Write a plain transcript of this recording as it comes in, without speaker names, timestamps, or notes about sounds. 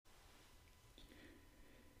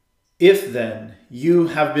If then you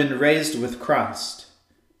have been raised with Christ,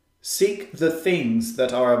 seek the things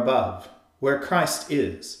that are above, where Christ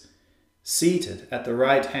is, seated at the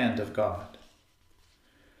right hand of God.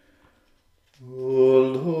 O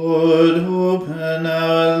Lord, open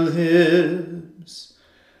our lips,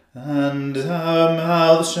 and our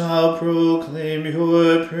mouth shall proclaim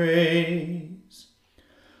your praise.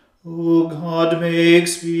 O God, make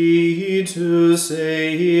speed to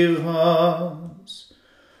save us.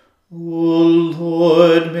 O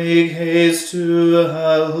Lord, make haste to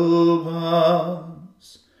help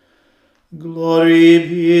us. Glory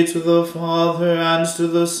be to the Father, and to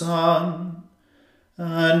the Son,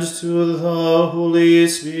 and to the Holy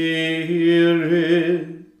Spirit,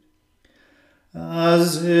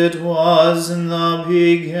 as it was in the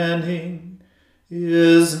beginning,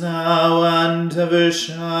 is now, and ever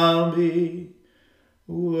shall be,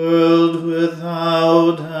 world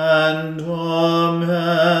without end.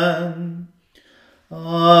 Amen.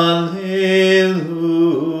 Alleluia.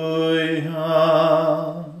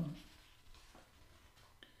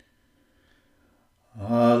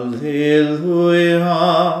 Alleluia.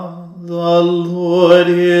 The Lord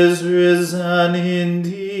is risen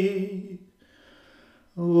indeed.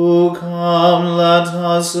 O come, let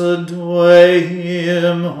us adore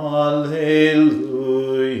him. Alleluia.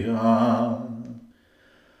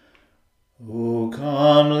 O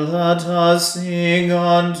come, let us sing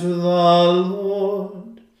unto the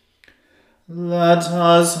Lord. Let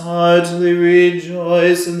us heartily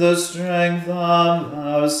rejoice in the strength of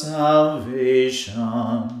our salvation.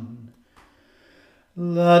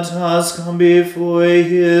 Let us come before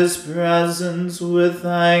his presence with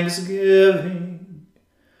thanksgiving,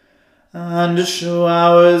 and show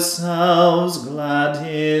ourselves glad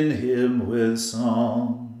in him with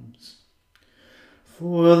songs.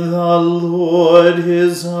 For the Lord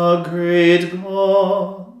is a great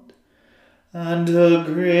God, and a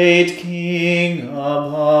great King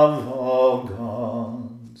above all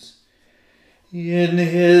gods. In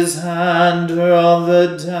his hand are all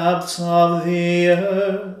the depths of the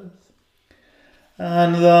earth,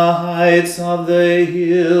 and the heights of the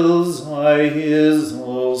hills are his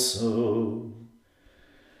also.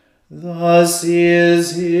 The sea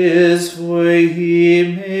is his, for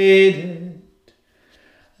he made it,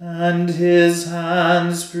 and his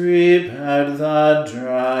hands prepared the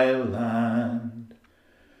dry land.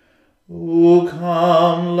 O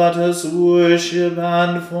come, let us worship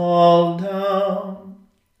and fall down,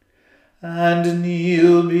 and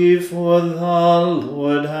kneel before the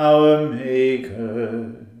Lord our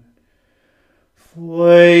Maker.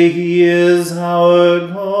 For he is our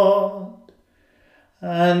God,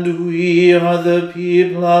 and we are the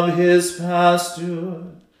people of his pasture,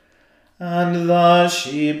 and the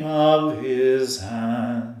sheep of his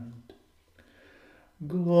hand.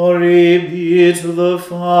 Glory be to the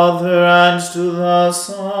Father, and to the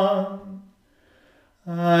Son,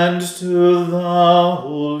 and to the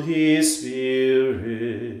Holy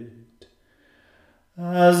Spirit,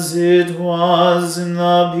 as it was in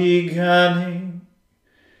the beginning,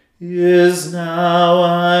 is now,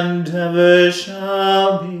 and ever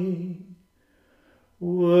shall be,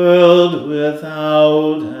 world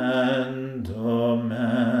without end.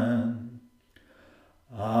 Amen.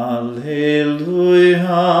 Alleluia.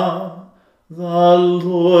 The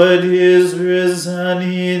Lord is risen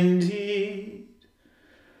indeed.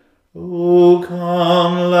 O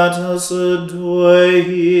come, let us adore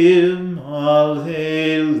him. Alleluia.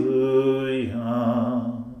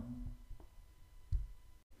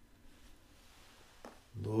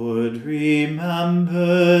 Lord,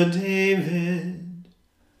 remember David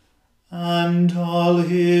and all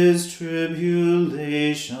his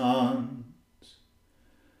tribulations,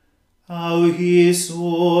 how he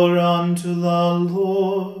swore unto the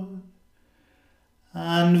Lord,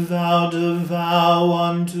 and vowed a vow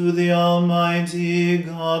unto the Almighty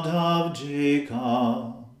God of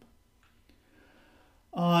Jacob.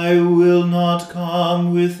 I will not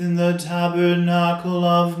come within the tabernacle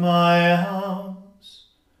of my house,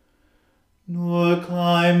 nor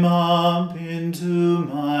climb up into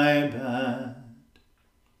my bed.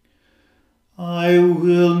 I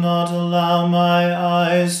will not allow my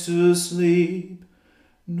eyes to sleep,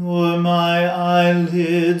 nor my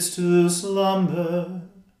eyelids to slumber,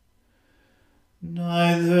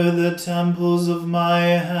 neither the temples of my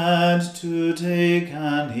head to take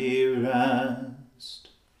any rest,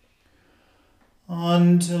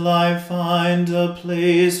 until I find a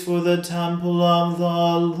place for the temple of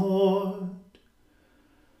the Lord,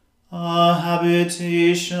 a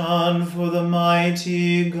habitation for the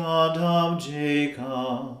mighty God of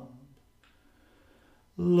Jacob.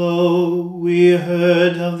 Lo, we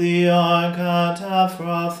heard of the ark at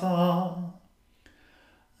Ephrathah,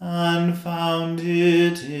 and found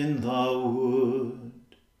it in the wood.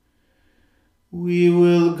 We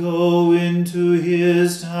will go into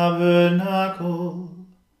his tabernacle,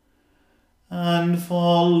 and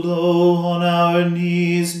fall low on our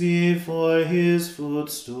knees before his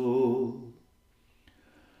footstool.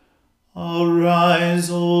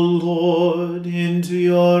 Arise, O Lord, into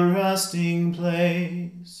your resting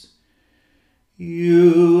place,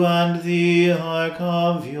 you and the ark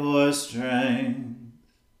of your strength.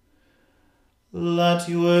 Let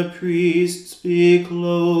your priests be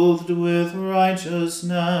clothed with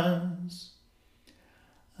righteousness,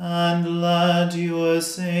 and let your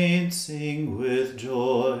saints sing with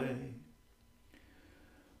joy.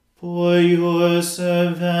 For your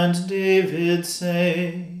servant David's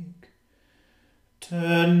sake,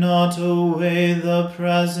 turn not away the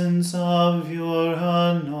presence of your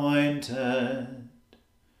anointed.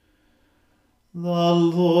 The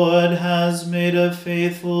Lord has made a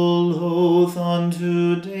faithful oath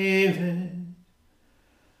unto David,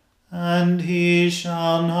 and he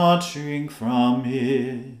shall not shrink from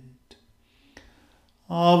it.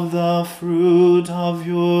 Of the fruit of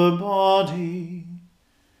your body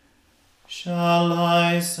shall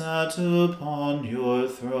I set upon your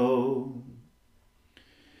throne.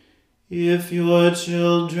 If your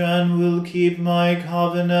children will keep my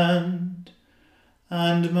covenant,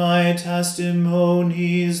 and my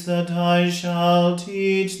testimonies that I shall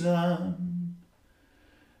teach them,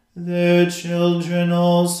 their children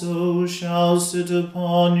also shall sit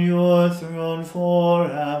upon your throne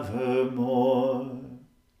forevermore.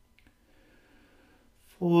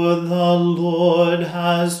 For the Lord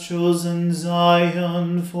has chosen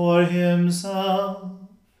Zion for himself.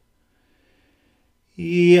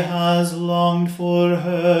 He has longed for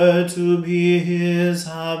her to be his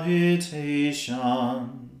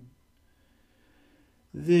habitation.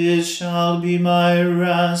 This shall be my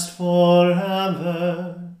rest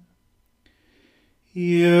forever.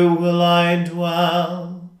 Here will I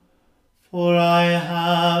dwell, for I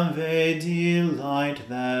have a delight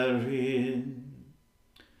therein.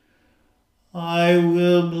 I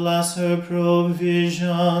will bless her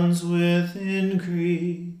provisions with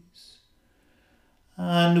increase,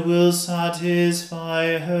 and will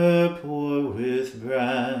satisfy her poor with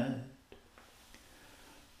bread.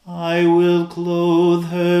 I will clothe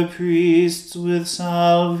her priests with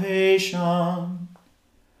salvation,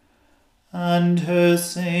 and her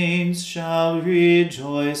saints shall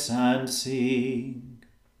rejoice and sing.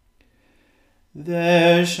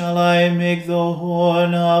 There shall I make the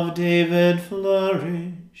horn of David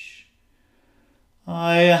flourish.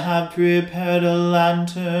 I have prepared a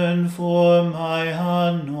lantern for my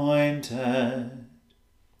anointed.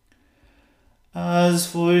 As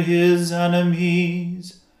for his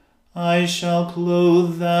enemies, I shall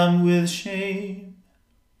clothe them with shame,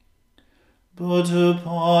 but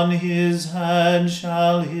upon his head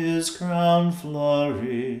shall his crown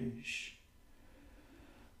flourish.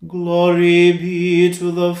 Glory be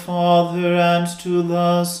to the Father, and to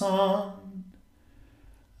the Son,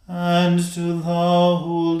 and to the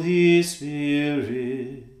Holy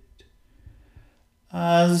Spirit,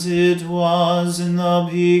 as it was in the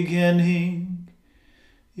beginning,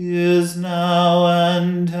 is now,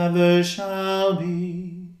 and ever shall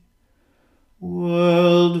be,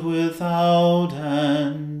 world without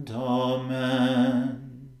end.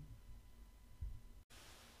 Amen.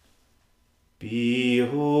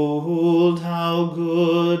 Behold, how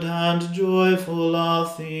good and joyful a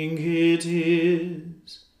thing it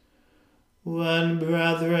is when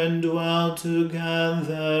brethren dwell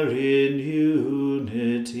together in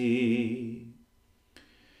unity.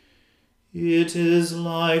 It is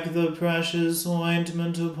like the precious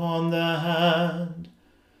ointment upon the head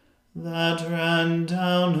that ran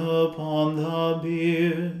down upon the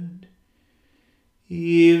beard,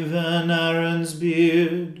 even Aaron's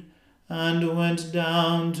beard, and went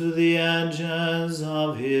down to the edges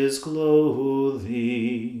of his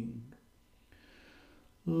clothing.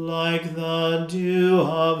 Like the dew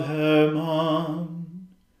of Hermon,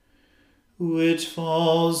 which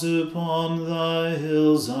falls upon the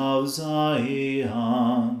hills of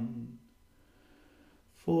Zion.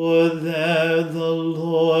 For there the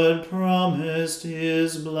Lord promised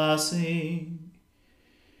his blessing,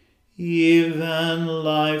 even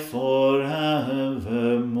life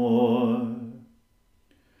forevermore.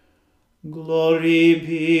 Glory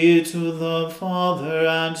be to the Father,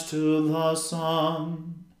 and to the Son,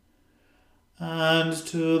 and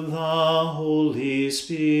to the Holy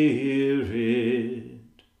Spirit,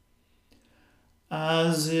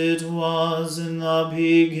 as it was in the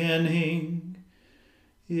beginning,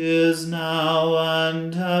 is now,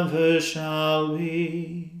 and ever shall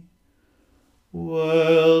be,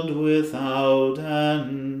 world without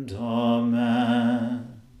end.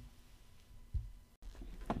 Amen.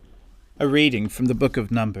 A reading from the book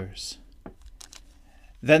of Numbers.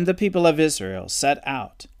 Then the people of Israel set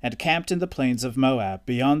out and camped in the plains of Moab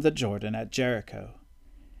beyond the Jordan at Jericho.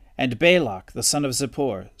 And Balak the son of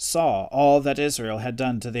Zippor saw all that Israel had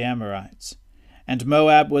done to the Amorites. And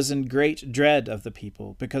Moab was in great dread of the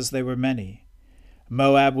people, because they were many.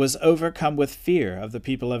 Moab was overcome with fear of the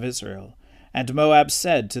people of Israel. And Moab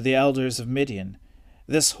said to the elders of Midian,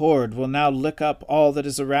 This horde will now lick up all that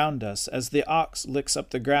is around us, as the ox licks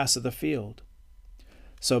up the grass of the field.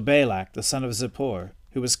 So Balak the son of Zippor,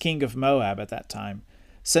 who was king of Moab at that time,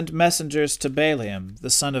 sent messengers to Balaam the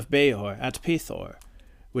son of Beor at Pethor,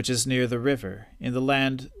 which is near the river, in the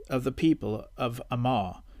land of the people of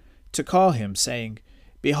Ammah, to call him, saying,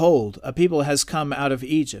 Behold, a people has come out of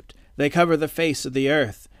Egypt. They cover the face of the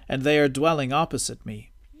earth, and they are dwelling opposite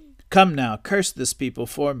me. Come now, curse this people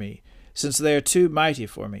for me, since they are too mighty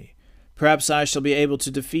for me. Perhaps I shall be able to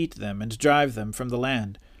defeat them and drive them from the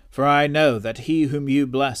land, for I know that he whom you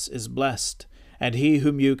bless is blessed, and he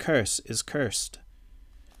whom you curse is cursed.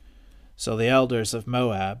 So the elders of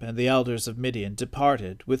Moab and the elders of Midian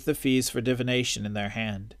departed with the fees for divination in their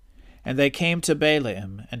hand. And they came to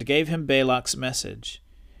Balaam, and gave him Balak's message.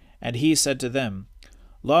 And he said to them,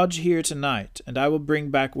 Lodge here tonight, and I will bring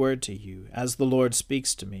back word to you, as the Lord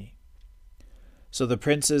speaks to me. So the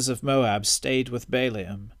princes of Moab stayed with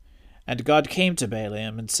Balaam. And God came to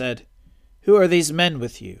Balaam and said, Who are these men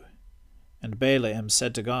with you? And Balaam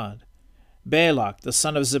said to God, Balak the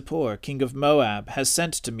son of Zippor, king of Moab, has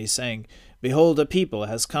sent to me, saying, Behold, a people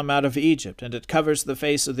has come out of Egypt, and it covers the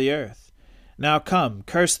face of the earth. Now come,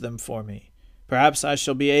 curse them for me. Perhaps I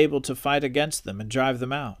shall be able to fight against them and drive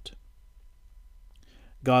them out.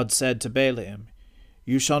 God said to Balaam,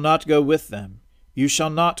 You shall not go with them. You shall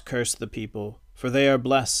not curse the people, for they are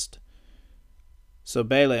blessed. So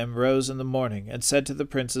Balaam rose in the morning, and said to the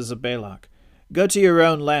princes of Balak, Go to your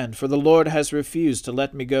own land, for the Lord has refused to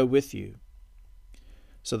let me go with you.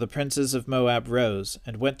 So the princes of Moab rose,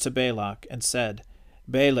 and went to Balak, and said,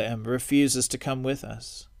 Balaam refuses to come with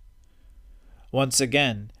us. Once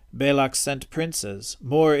again Balak sent princes,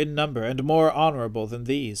 more in number and more honorable than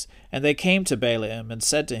these, and they came to Balaam, and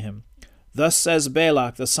said to him, Thus says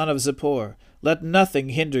Balak the son of Zippor, Let nothing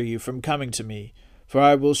hinder you from coming to me, for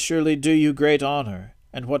I will surely do you great honor,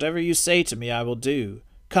 and whatever you say to me I will do.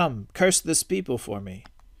 Come, curse this people for me.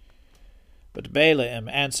 But Balaam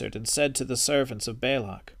answered and said to the servants of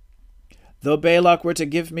Balak, Though Balak were to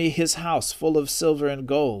give me his house full of silver and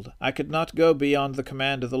gold, I could not go beyond the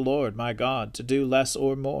command of the Lord my God to do less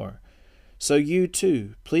or more. So you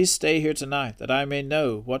too, please stay here tonight, that I may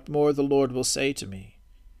know what more the Lord will say to me.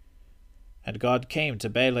 And God came to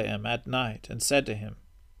Balaam at night, and said to him,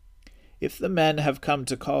 If the men have come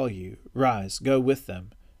to call you, rise, go with them,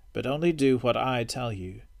 but only do what I tell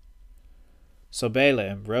you. So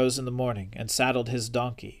Balaam rose in the morning, and saddled his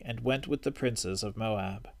donkey, and went with the princes of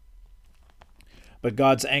Moab. But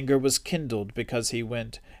God's anger was kindled because he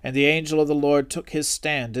went, and the angel of the Lord took his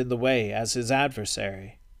stand in the way as his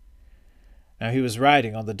adversary. Now he was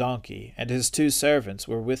riding on the donkey, and his 2 servants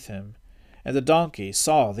were with him. And the donkey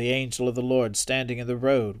saw the angel of the Lord standing in the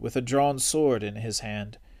road, with a drawn sword in his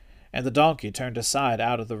hand. And the donkey turned aside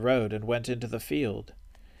out of the road, and went into the field.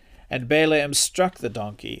 And Balaam struck the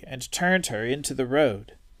donkey, and turned her into the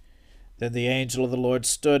road. Then the angel of the Lord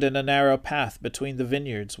stood in a narrow path between the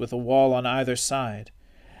vineyards, with a wall on either side.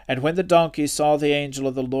 And when the donkey saw the angel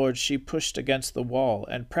of the Lord, she pushed against the wall,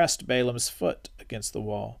 and pressed Balaam's foot against the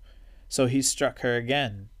wall. So he struck her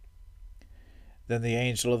again. Then the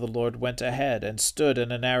angel of the Lord went ahead, and stood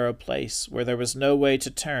in a narrow place, where there was no way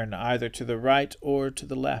to turn either to the right or to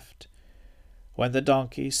the left. When the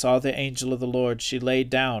donkey saw the angel of the Lord, she lay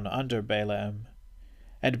down under Balaam.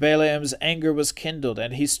 And Balaam's anger was kindled,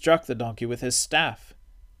 and he struck the donkey with his staff.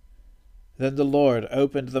 Then the Lord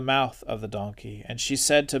opened the mouth of the donkey, and she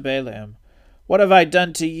said to Balaam, What have I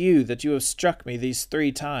done to you, that you have struck me these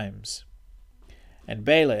 3 times? And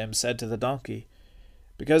Balaam said to the donkey,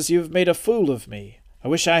 Because you have made a fool of me. I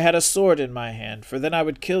wish I had a sword in my hand, for then I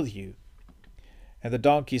would kill you. And the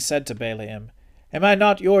donkey said to Balaam, Am I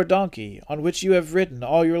not your donkey, on which you have ridden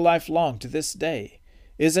all your life long to this day?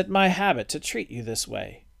 Is it my habit to treat you this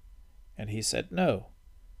way? And he said, No.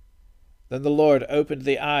 Then the Lord opened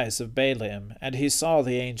the eyes of Balaam, and he saw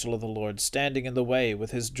the angel of the Lord standing in the way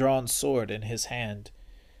with his drawn sword in his hand.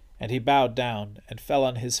 And he bowed down and fell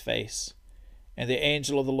on his face. And the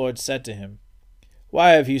angel of the Lord said to him,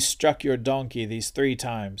 Why have you struck your donkey these 3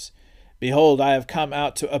 times? Behold, I have come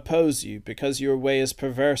out to oppose you, because your way is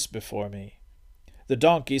perverse before me. The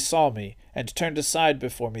donkey saw me, and turned aside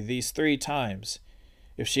before me these 3 times.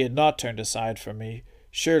 If she had not turned aside from me,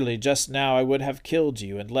 surely just now I would have killed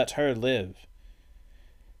you, and let her live.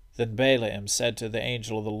 Then Balaam said to the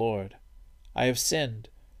angel of the Lord, I have sinned,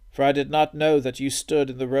 for I did not know that you stood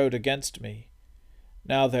in the road against me.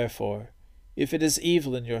 Now therefore, if it is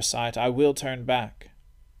evil in your sight, I will turn back.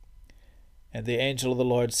 And the angel of the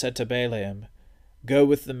Lord said to Balaam, Go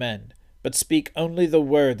with the men, but speak only the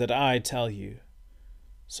word that I tell you.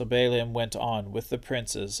 So Balaam went on with the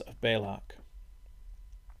princes of Balak.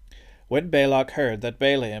 When Balak heard that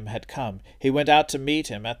Balaam had come, he went out to meet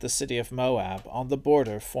him at the city of Moab, on the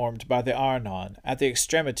border formed by the Arnon, at the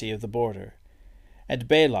extremity of the border. And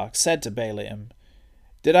Balak said to Balaam,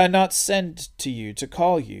 Did I not send to you to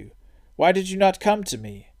call you? Why did you not come to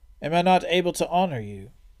me? Am I not able to honor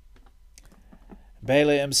you?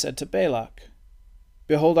 Balaam said to Balak,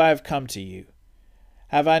 Behold, I have come to you.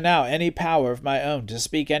 Have I now any power of my own to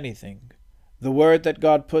speak anything? The word that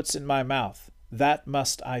God puts in my mouth, that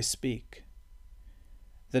must I speak.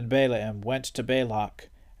 Then Balaam went to Balak,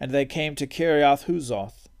 and they came to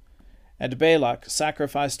Kiriath-huzoth. And Balak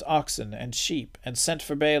sacrificed oxen and sheep, and sent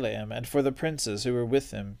for Balaam and for the princes who were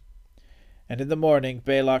with him. And in the morning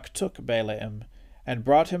Balak took Balaam, and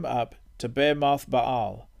brought him up to Bamoth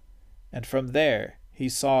Baal, and from there he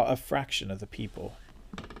saw a fraction of the people.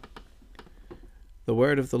 The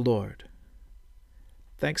word of the Lord.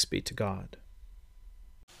 Thanks be to God.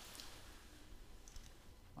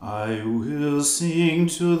 I will sing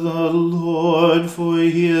to the Lord, for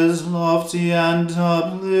he is lofty and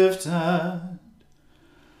uplifted.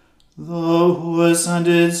 The horse and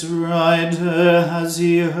its rider has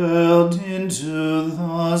he hurled into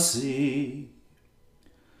the sea.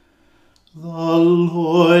 The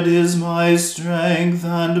Lord is my strength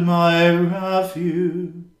and my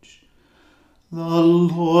refuge. The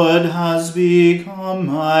Lord has become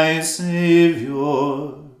my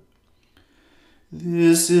Saviour.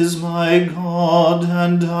 This is my God,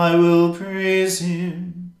 and I will praise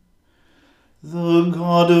him, the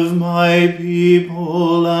God of my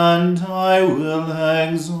people, and I will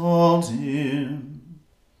exalt him.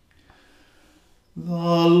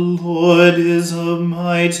 The Lord is a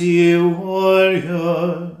mighty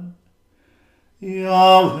warrior.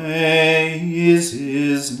 Yahweh is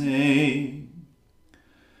his name.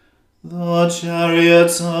 The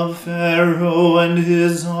chariots of Pharaoh and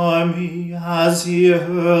his army has he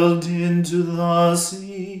hurled into the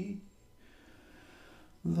sea.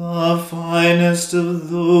 The finest of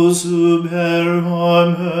those who bear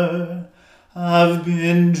armor have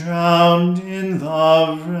been drowned in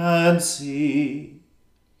the Red Sea.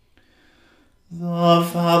 The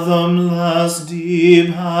fathomless deep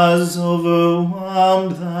has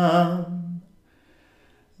overwhelmed them.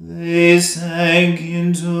 They sank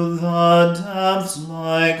into the depths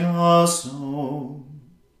like a stone.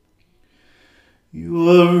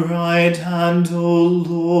 Your right hand, O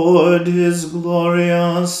Lord, is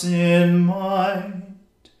glorious in might.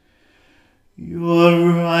 Your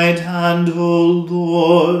right hand, O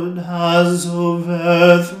Lord, has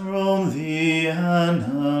overthrown the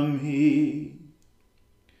enemy.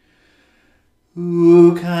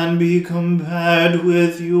 Who can be compared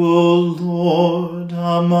with you, O Lord,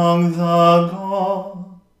 among the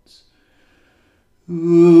gods?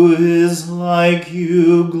 Who is like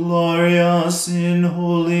you, glorious in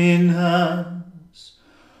holiness,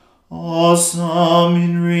 awesome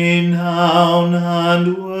in renown,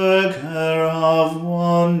 and worker of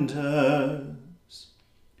wonders?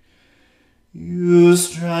 You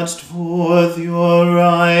stretched forth your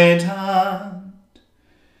right hand.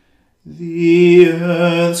 The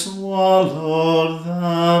earth swallowed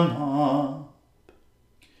them up.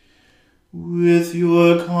 With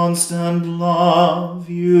your constant love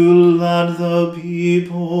you led the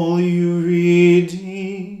people you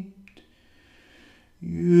redeemed.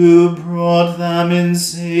 You brought them in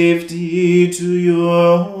safety to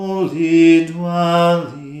your holy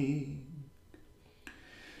dwelling.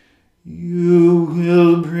 You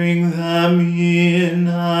will bring them in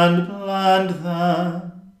and plant them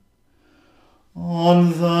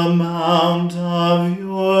on the mount of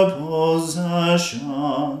your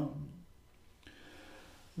possession,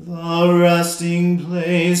 the resting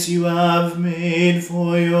place you have made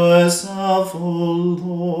for yourself, O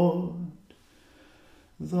Lord,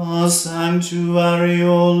 the sanctuary,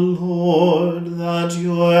 O Lord, that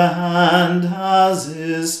your hand has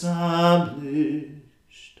established.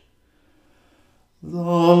 The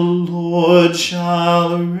Lord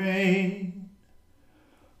shall reign.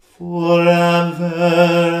 forever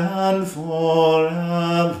and forever.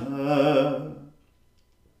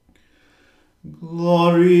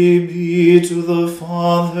 Glory be to the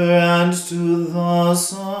Father and to the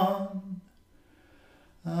Son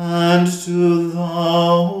and to the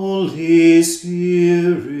Holy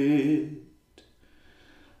Spirit,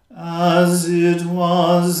 as it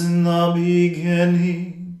was in the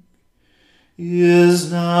beginning,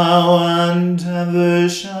 is now, and ever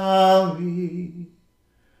shall be,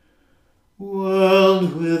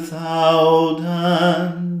 world without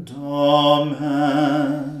end.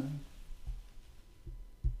 Amen.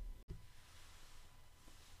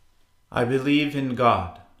 I believe in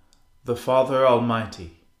God, the Father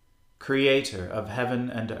Almighty, Creator of heaven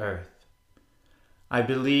and earth. I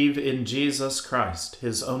believe in Jesus Christ,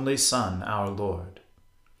 his only Son, our Lord.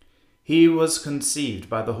 He was conceived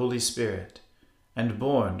by the Holy Spirit and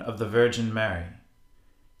born of the Virgin Mary.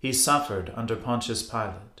 He suffered under Pontius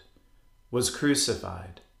Pilate, was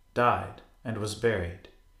crucified, died, and was buried.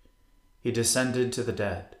 He descended to the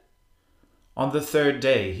dead. On the third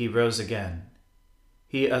day he rose again.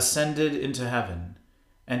 He ascended into heaven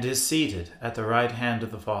and is seated at the right hand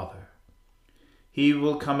of the Father. He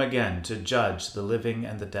will come again to judge the living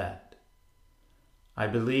and the dead. I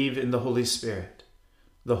believe in the Holy Spirit,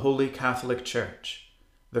 the Holy Catholic Church,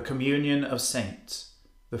 the communion of saints,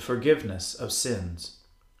 the forgiveness of sins,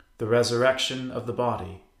 the resurrection of the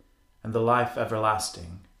body, and the life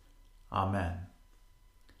everlasting. Amen.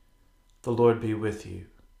 The Lord be with you.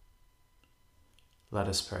 Let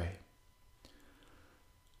us pray.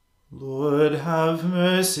 Lord, have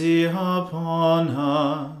mercy upon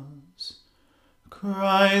us.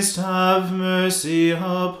 Christ, have mercy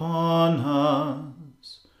upon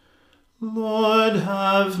us. Lord,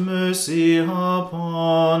 have mercy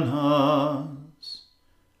upon us.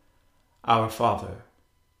 Our Father,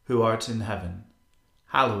 who art in heaven,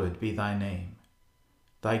 hallowed be thy name.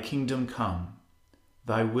 Thy kingdom come,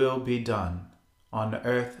 thy will be done, on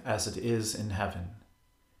earth as it is in heaven.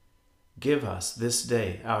 Give us this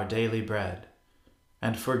day our daily bread,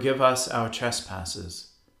 and forgive us our trespasses,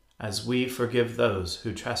 as we forgive those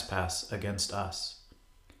who trespass against us.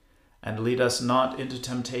 And lead us not into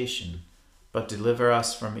temptation, but deliver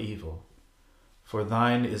us from evil. For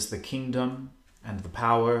thine is the kingdom, and the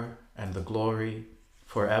power, and the glory,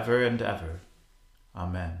 forever and ever.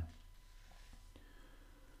 Amen.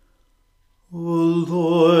 O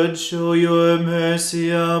Lord, show your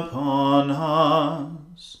mercy upon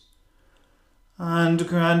us, and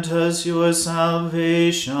grant us your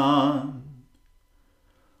salvation.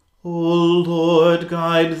 O Lord,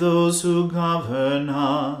 guide those who govern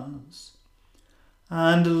us,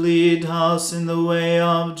 and lead us in the way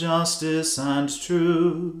of justice and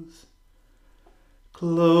truth.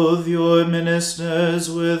 Clothe your ministers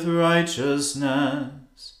with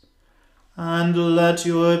righteousness, and let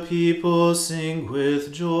your people sing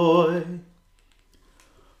with joy.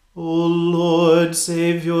 O Lord,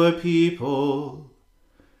 save your people,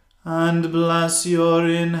 and bless your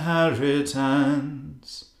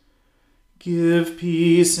inheritance. Give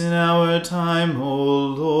peace in our time, O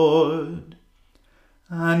Lord,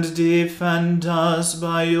 and defend us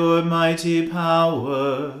by your mighty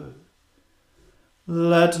power.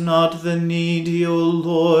 Let not the needy, O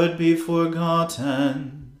Lord, be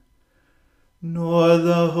forgotten, nor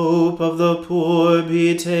the hope of the poor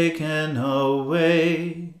be taken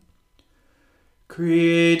away.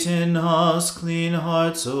 Create in us clean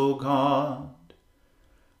hearts, O God,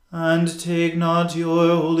 and take not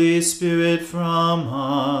your Holy Spirit from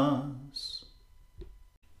us.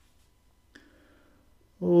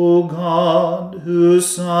 O God, whose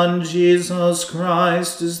Son Jesus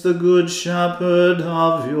Christ is the Good Shepherd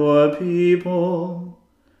of your people,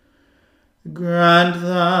 grant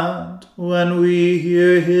that, when we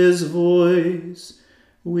hear his voice,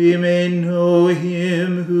 we may know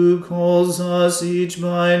him who calls us each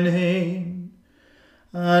by name,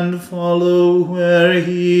 and follow where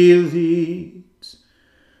he leads,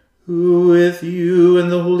 who with you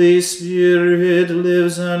and the Holy Spirit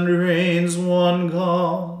lives and reigns one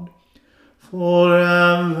God,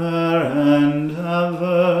 forever and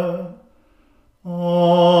ever.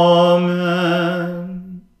 Amen.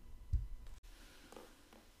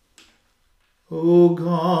 O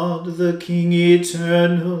God, the King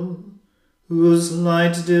eternal, whose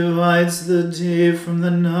light divides the day from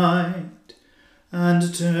the night,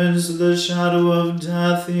 and turns the shadow of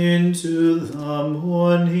death into the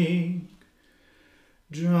morning,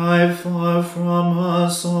 drive far from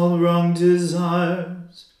us all wrong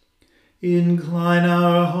desires, incline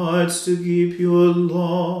our hearts to keep your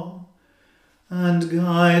law, and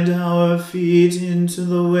guide our feet into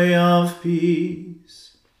the way of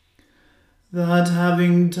peace. that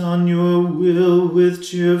having done your will with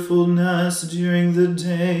cheerfulness during the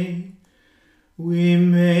day, we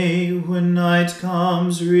may, when night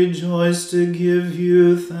comes, rejoice to give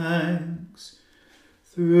you thanks.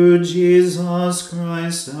 Through Jesus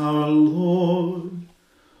Christ our Lord.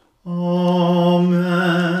 Amen.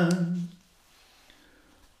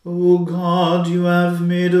 O God, you have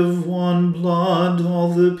made of one blood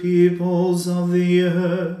all the peoples of the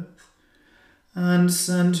earth, and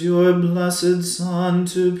sent your blessed Son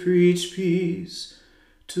to preach peace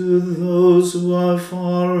to those who are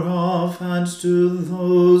far off and to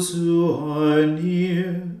those who are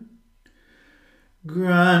near.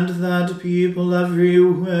 Grant that people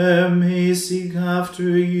everywhere may seek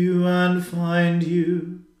after you and find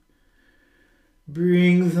you.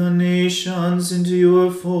 Bring the nations into your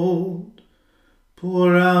fold.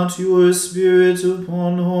 Pour out your Spirit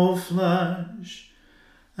upon all flesh,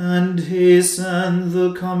 and hasten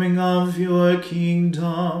the coming of your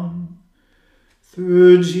kingdom.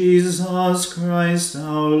 Through Jesus Christ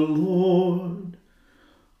our Lord.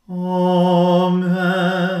 Amen.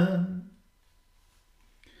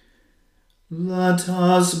 Let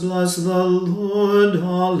us bless the Lord.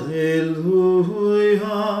 Alleluia.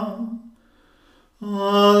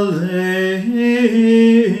 Alleluia.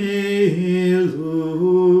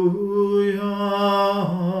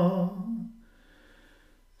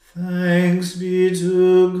 Thanks be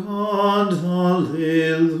to God.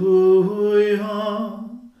 Alleluia.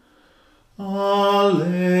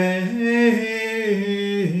 Alleluia.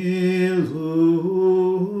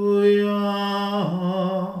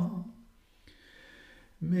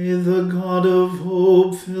 May the God of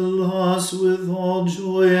hope fill us with all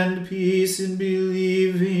joy and peace in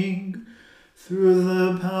believing, through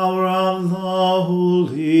the power of the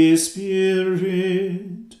Holy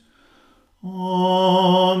Spirit.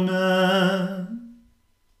 Amen.